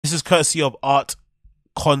This is courtesy of Art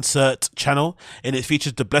Concert channel, and it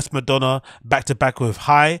features the Blessed Madonna back to back with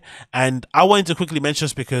HAAi. And I wanted to quickly mention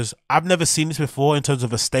this because I've never seen this before in terms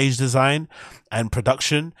of a stage design and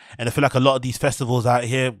production, and I feel like a lot of these festivals out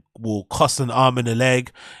here will cost an arm and a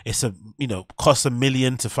leg. It's a, you know, cost $1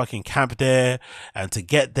 million to fucking camp there and to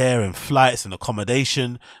get there, and flights and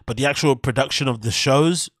accommodation, but the actual production of the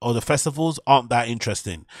shows or the festivals aren't that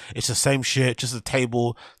interesting. It's the same shit, just a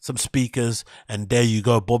table, some speakers, and there you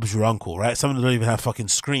go, Bob's your uncle, right? Some of them don't even have fucking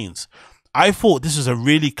screens. I thought this was a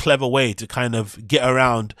really clever way to kind of get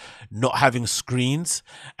around not having screens,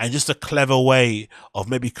 and just a clever way of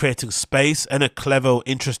maybe creating space, and a clever,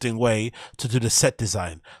 interesting way to do the set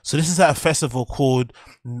design. So this is at a festival called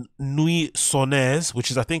Nuits Sonores,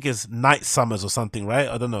 which is, I think, is Night Summers or something, right?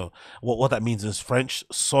 I don't know what that means in French,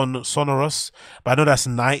 sonoros, but I know that's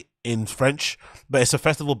night in French. But it's a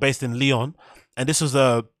festival based in Lyon. And this was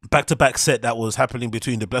a back-to-back set that was happening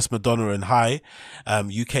between the Blessed Madonna and HAAi,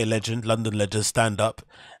 UK legend, London legend, stand-up.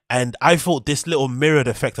 And I thought this little mirrored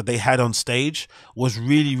effect that they had on stage was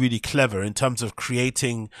really, really clever in terms of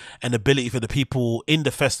creating an ability for the people in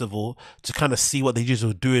the festival to kind of see what the DJs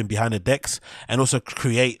were doing behind the decks, and also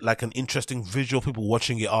create like an interesting visual, people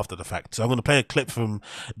watching it after the fact. So I'm going to play a clip from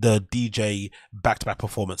the DJ back-to-back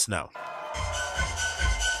performance now.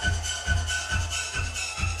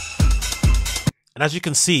 And as you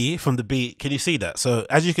can see from the beat, can you see that? So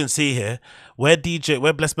as you can see here, where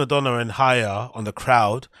Blessed Madonna and HAAi are on the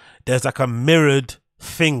crowd, there's like a mirrored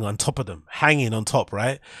thing on top of them, hanging on top,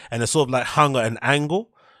 right? And it's sort of like hung at an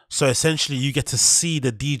angle. So essentially you get to see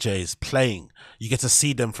the DJs playing. You get to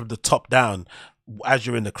see them from the top down as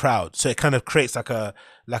you're in the crowd. So it kind of creates like a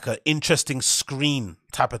interesting screen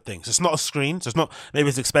type of thing. So it's not a screen, so it's not, maybe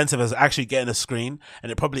it's expensive as actually getting a screen,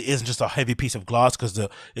 and it probably isn't just a heavy piece of glass because the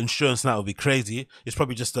insurance now would be crazy. It's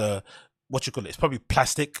probably just a, what you call it, it's probably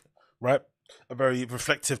plastic, right? A very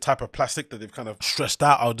reflective type of plastic that they've kind of stretched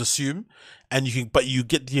out, I would assume. And you can, but you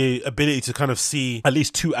get the ability to kind of see at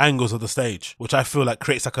least two angles of the stage, which I feel like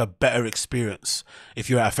creates like a better experience if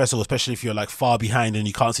you're at a festival, especially if you're like far behind and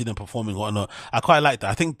you can't see them performing or whatnot. I quite like that.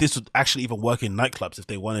 I think this would actually even work in nightclubs if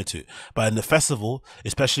they wanted to, but in the festival,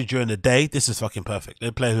 especially during the day, this is fucking perfect.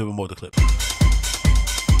 Let's play a little bit more of the clip.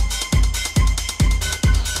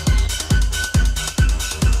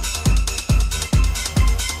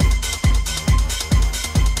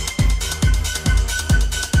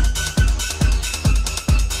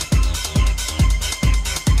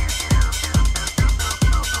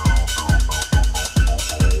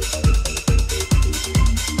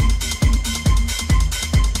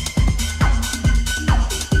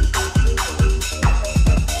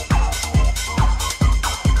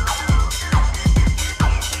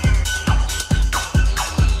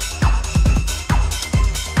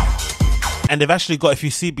 And they've actually got, if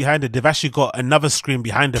you see behind it, they've actually got another screen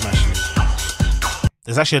behind them. Actually,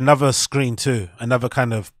 there's actually another screen too, another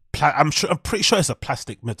kind of I'm pretty sure it's a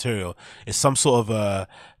plastic material. It's some sort of a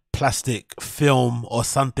plastic film or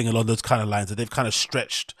something along those kind of lines that they've kind of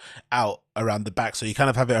stretched out around the back. So you kind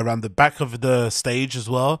of have it around the back of the stage as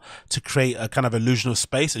well to create a kind of illusion of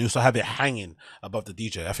space, and you also have it hanging above the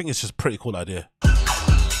DJ. I think it's just a pretty cool idea.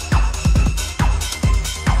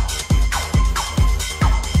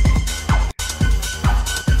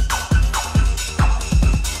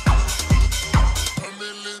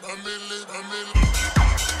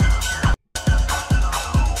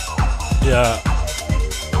 Yeah,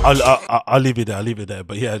 I'll leave it there. I'll leave it there.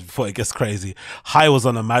 But yeah, before it gets crazy, HAAi was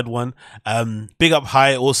on a mad one. Big up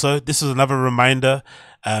HAAi also. This is another reminder,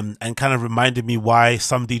 and kind of reminded me why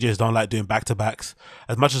some DJs don't like doing back-to-backs.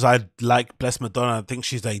 As much as I like Blessed Madonna, I think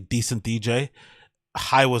she's a decent DJ.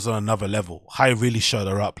 HAAi was on another level. HAAi really showed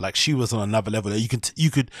her up. Like, she was on another level.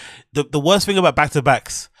 The worst thing about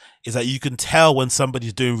back-to-backs is that you can tell when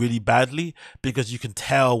somebody's doing really badly, because you can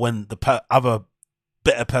tell when the other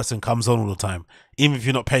better person comes on all the time. Even if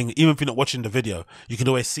you're not paying, even if you're not watching the video, you can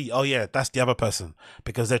always see, oh yeah, that's the other person,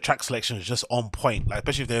 because their track selection is just on point. Like,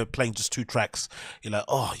 especially if they're playing just 2 tracks, you're like,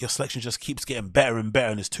 oh, your selection just keeps getting better and better,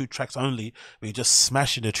 and it's 2 tracks only, but you're just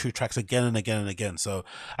smashing the 2 tracks again and again and again. So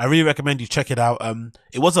I really recommend you check it out.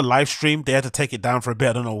 It was a live stream. They had to take it down for a bit.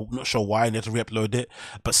 I don't know, not sure why, and they had to re-upload it,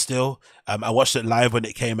 but still, I watched it live when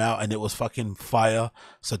it came out, and it was fucking fire.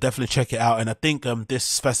 So definitely check it out. And I think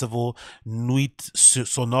this festival, Nuits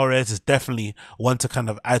Sonores, is definitely one to kind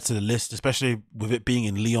of add to the list, especially with it being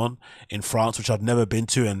in Lyon in France, which I've never been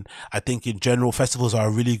to. And I think in general, festivals are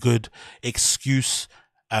a really good excuse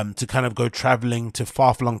to kind of go traveling to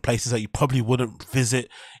far-flung places that you probably wouldn't visit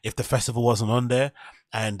if the festival wasn't on there.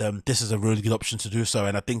 and this is a really good option to do so.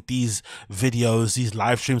 And I think these videos, these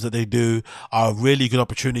live streams that they do, are a really good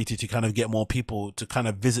opportunity to kind of get more people to kind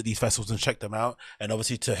of visit these festivals and check them out, and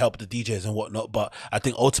obviously to help the DJs and whatnot. But I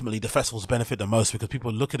think ultimately the festivals benefit the most because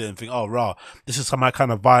people look at it and think, oh rah, this is my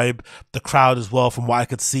kind of vibe. The crowd as well, from what I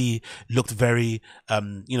could see, looked very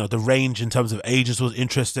you know, the range in terms of ages was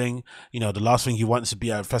interesting. You know, the last thing you want is to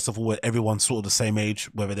be at a festival where everyone's sort of the same age,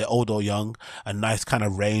 whether they're old or young. A nice kind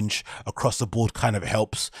of range across the board kind of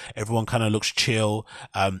helps. Everyone kind of looks chill.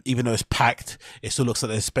 Even though it's packed, it still looks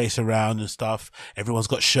like there's space around and stuff. Everyone's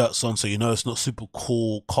got shirts on, so you know it's not super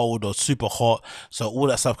cold or super hot. So all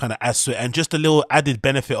that stuff kind of adds to it. And just a little added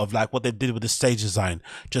benefit of like what they did with the stage design,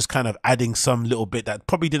 just kind of adding some little bit that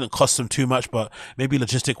probably didn't cost them too much, but maybe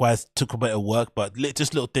logistic wise took a bit of work, but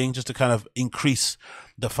just little thing just to kind of increase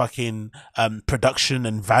the fucking production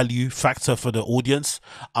and value factor for the audience.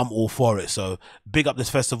 I'm all for it. So big up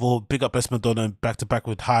this festival, big up Bless Madonna, back to back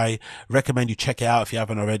with HAAi. Recommend you check it out if you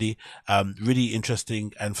haven't already. Really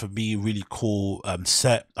interesting, and for me really cool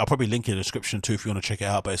set. I'll probably link it in the description too if you want to check it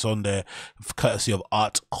out, but it's on there courtesy of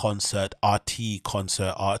Art Concert, RT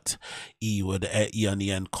Concert, Art E with the E on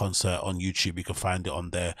the end, Concert on YouTube. You can find it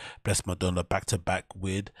on there. Bless Madonna back to back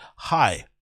with HAAi.